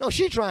 No,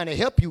 she's trying to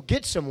help you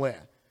get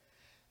somewhere.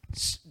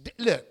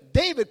 Look,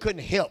 David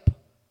couldn't help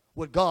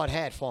what God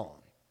had for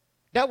him.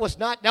 That was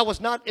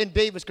not in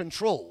David's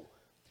control.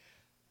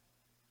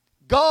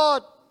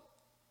 God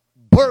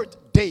birthed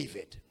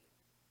David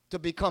to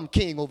become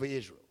king over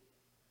Israel.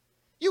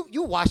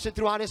 You watched it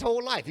throughout his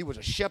whole life. He was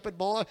a shepherd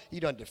boy.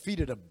 He done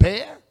defeated a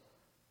bear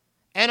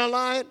and a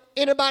lion.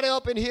 Anybody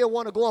up in here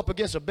want to go up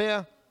against a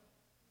bear?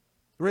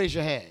 Raise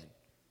your hand.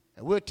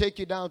 And we'll take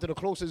you down to the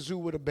closest zoo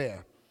with a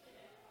bear.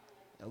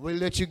 And we'll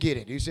let you get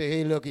it. You say,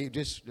 hey, look,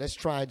 let's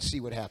try and see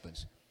what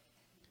happens.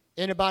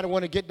 Anybody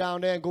want to get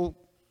down there and go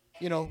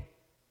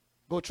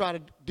try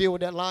to deal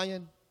with that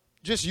lion?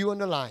 Just you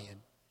and the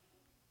lion.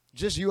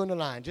 Just you and the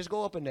lion. Just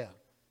go up in there.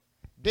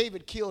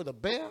 David killed a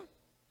bear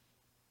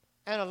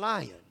and a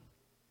lion.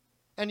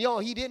 And y'all,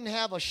 he didn't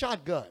have a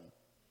shotgun.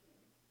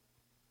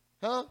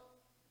 Huh?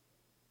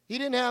 He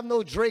didn't have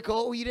no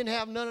Draco. He didn't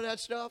have none of that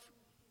stuff.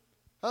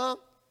 Huh?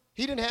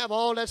 He didn't have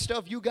all that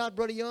stuff you got,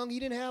 Brother Young. He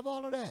didn't have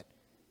all of that.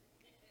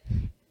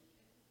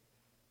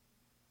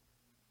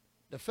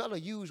 The fella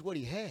used what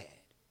he had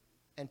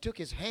and took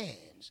his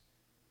hands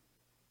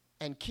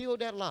and killed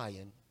that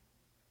lion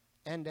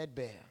and that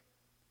bear.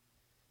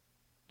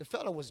 The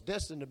fella was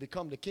destined to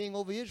become the king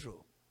over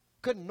Israel.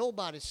 Couldn't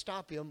nobody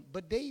stop him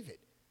but David.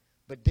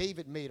 But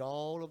David made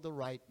all of the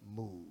right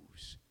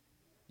moves.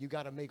 You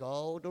got to make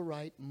all the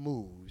right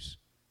moves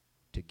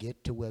to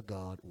get to where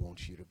God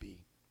wants you to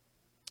be.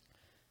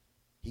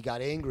 He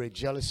got angry,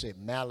 jealousy,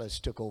 malice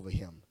took over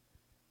him.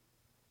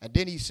 And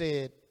then he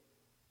said,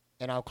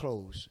 and I'll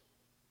close.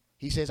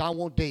 He says, I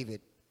want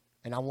David,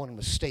 and I want him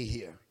to stay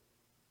here.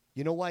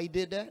 You know why he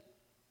did that?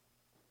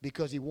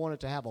 Because he wanted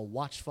to have a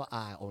watchful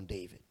eye on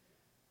David.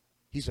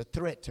 He's a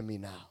threat to me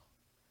now.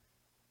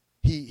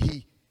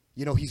 He's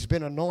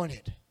been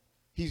anointed.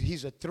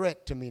 He's a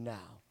threat to me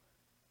now.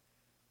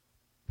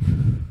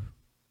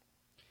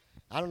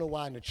 I don't know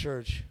why in the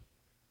church,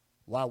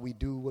 why we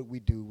do what we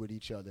do with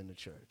each other in the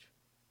church.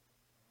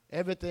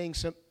 Everything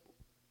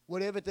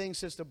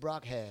Sister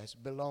Brock has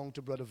belonged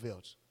to Brother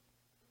Viltz.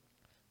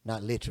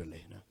 Not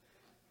literally. No.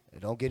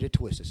 Don't get it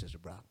twisted, Sister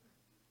Brock.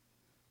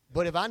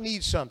 But if I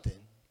need something,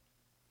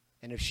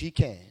 and if she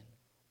can,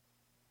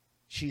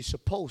 she's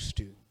supposed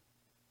to,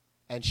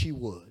 and she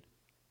would,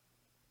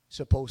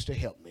 supposed to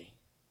help me.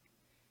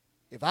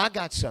 If I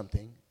got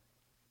something,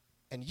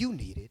 and you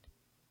need it,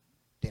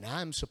 then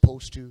I'm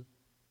supposed to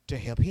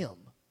help him.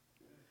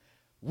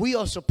 We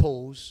are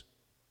supposed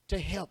to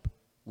help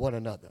one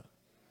another.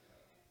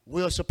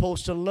 We are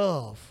supposed to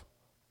love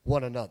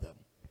one another.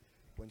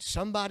 When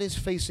somebody's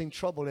facing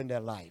trouble in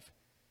their life,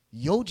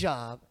 your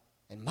job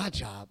and my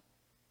job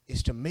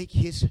is to make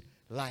his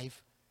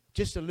life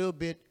just a little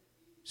bit,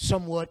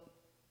 somewhat,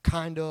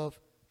 kind of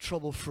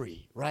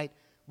trouble-free, right?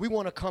 We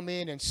want to come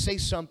in and say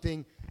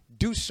something,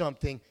 do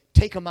something,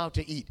 take them out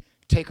to eat,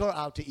 take her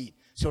out to eat,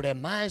 so their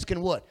minds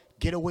can what?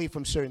 Get away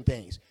from certain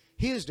things.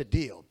 Here's the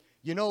deal.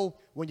 You know,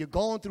 when you're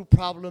going through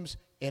problems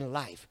in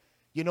life,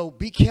 you know,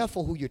 be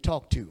careful who you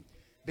talk to,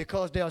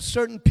 because there are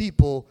certain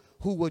people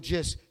who will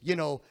just,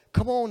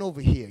 come on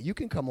over here. You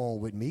can come on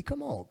with me.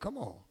 Come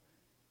on.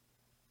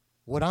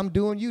 What I'm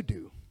doing, you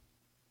do.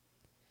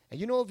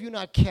 And if you're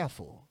not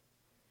careful,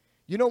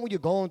 when you're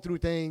going through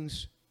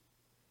things,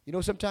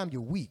 sometimes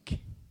you're weak.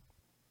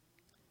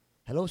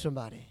 Hello,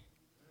 somebody.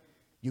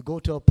 You go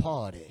to a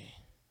party.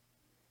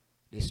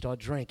 They start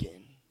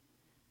drinking.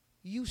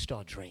 You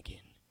start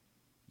drinking.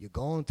 You're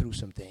going through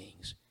some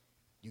things.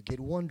 You get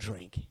one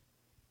drink.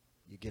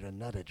 You get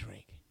another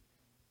drink.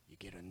 You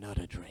get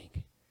another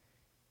drink.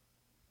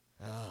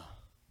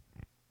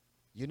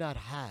 You're not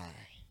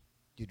high.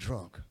 You're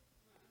drunk.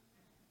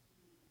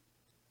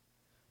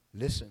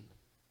 Listen,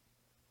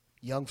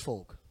 young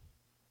folk.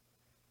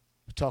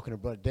 I was talking to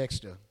Brother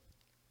Dexter,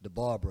 the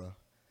Barbara,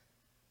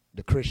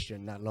 the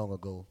Christian, not long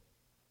ago.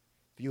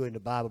 If you were in the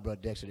Bible, Brother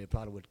Dexter, they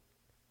probably would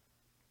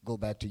go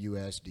back to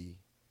USD.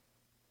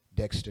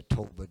 Dexter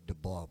Tobert, the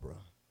Barbara.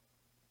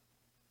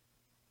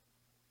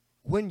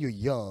 When you're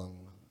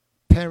young,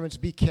 parents,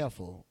 be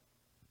careful.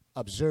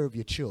 Observe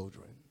your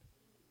children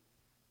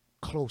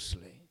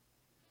closely.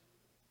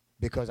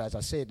 Because as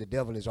I said, the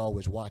devil is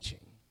always watching.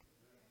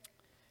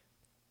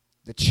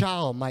 The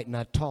child might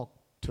not talk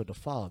to the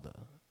father.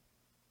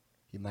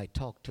 He might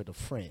talk to the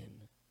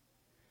friend.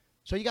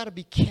 So you got to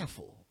be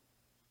careful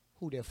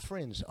who their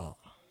friends are.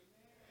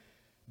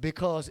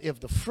 Because if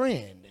the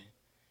friend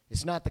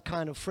is not the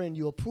kind of friend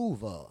you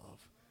approve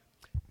of,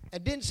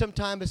 and then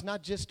sometimes it's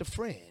not just a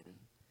friend,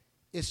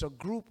 it's a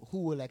group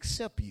who will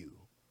accept you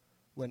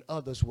when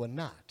others will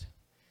not.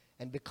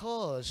 And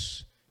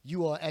because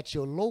you are at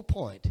your low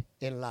point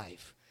in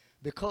life,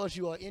 because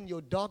you are in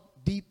your dark,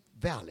 deep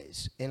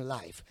valleys in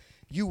life,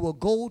 you will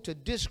go to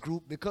this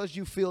group because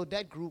you feel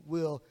that group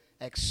will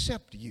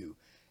accept you.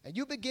 And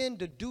you begin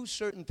to do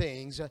certain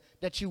things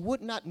that you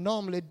would not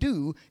normally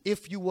do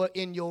if you were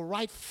in your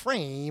right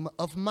frame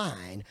of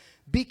mind.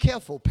 Be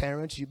careful,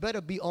 parents. You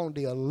better be on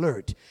the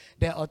alert.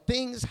 There are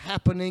things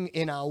happening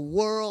in our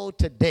world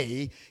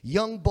today.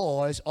 Young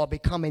boys are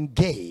becoming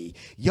gay.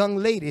 Young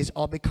ladies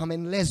are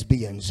becoming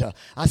lesbians.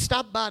 I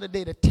stopped by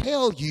today to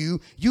tell you,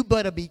 you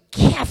better be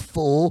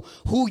careful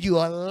who you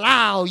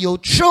allow your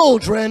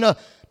children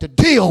to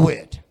deal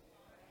with.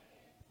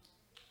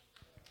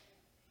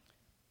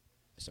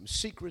 Some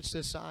secret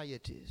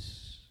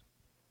societies.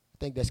 I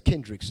think that's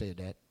Kendrick said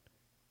that.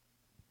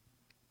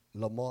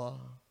 Lamar.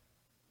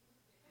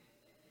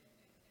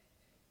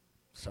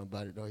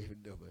 Somebody don't even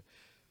know, but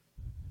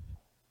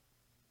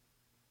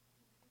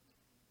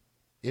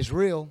it's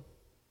real.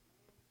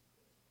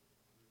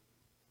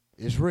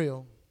 It's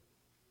real.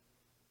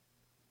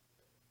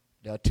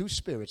 There are two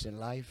spirits in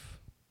life.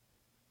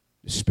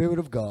 The spirit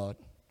of God,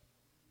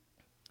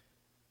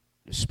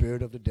 the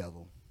spirit of the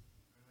devil.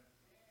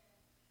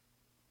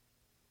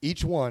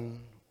 Each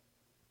one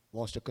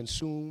wants to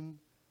consume,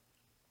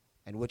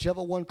 and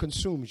whichever one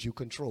consumes you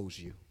controls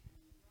you.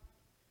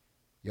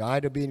 You're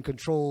either being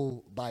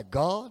controlled by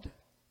God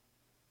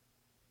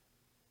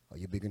or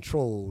you'll be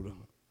controlled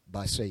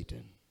by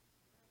Satan.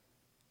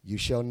 You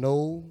shall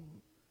know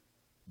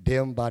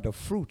them by the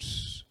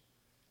fruits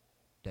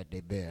that they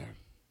bear.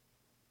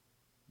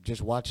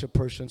 Just watch a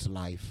person's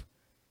life.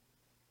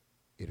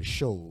 It'll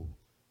show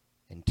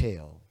and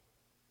tell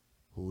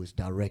who is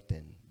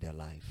directing their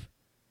life.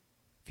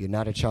 If you're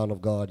not a child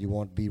of God, you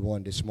won't be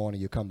one this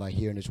morning. You come by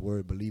hearing His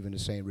word, believing the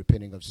same,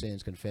 repenting of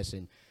sins,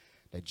 confessing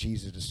that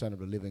Jesus is the Son of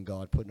the living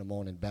God, putting them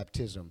on in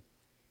baptism.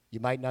 You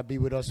might not be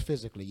with us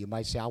physically. You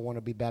might say, I want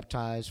to be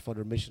baptized for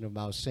the remission of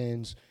my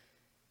sins.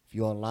 If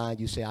you're online,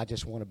 you say, I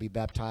just want to be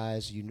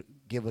baptized. You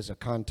give us a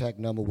contact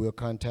number. We'll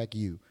contact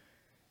you.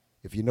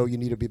 If you know you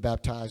need to be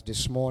baptized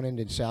this morning,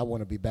 then say, I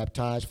want to be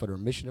baptized for the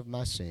remission of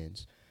my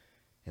sins.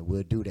 And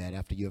we'll do that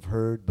after you have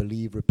heard,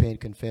 believe, repent,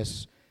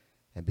 confess,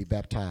 and be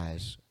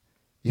baptized.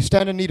 You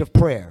stand in need of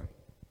prayer.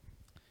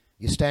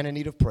 You stand in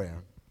need of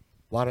prayer.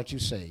 Why don't you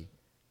say,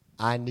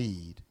 I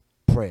need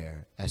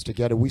prayer? As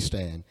together we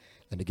stand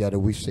and together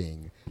we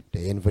sing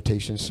the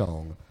invitation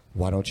song,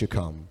 Why Don't You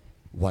Come?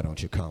 Why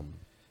Don't You Come?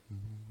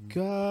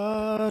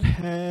 God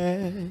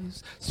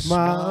has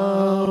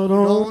smiled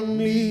on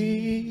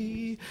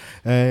me,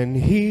 and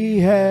He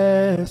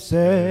has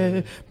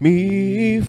set me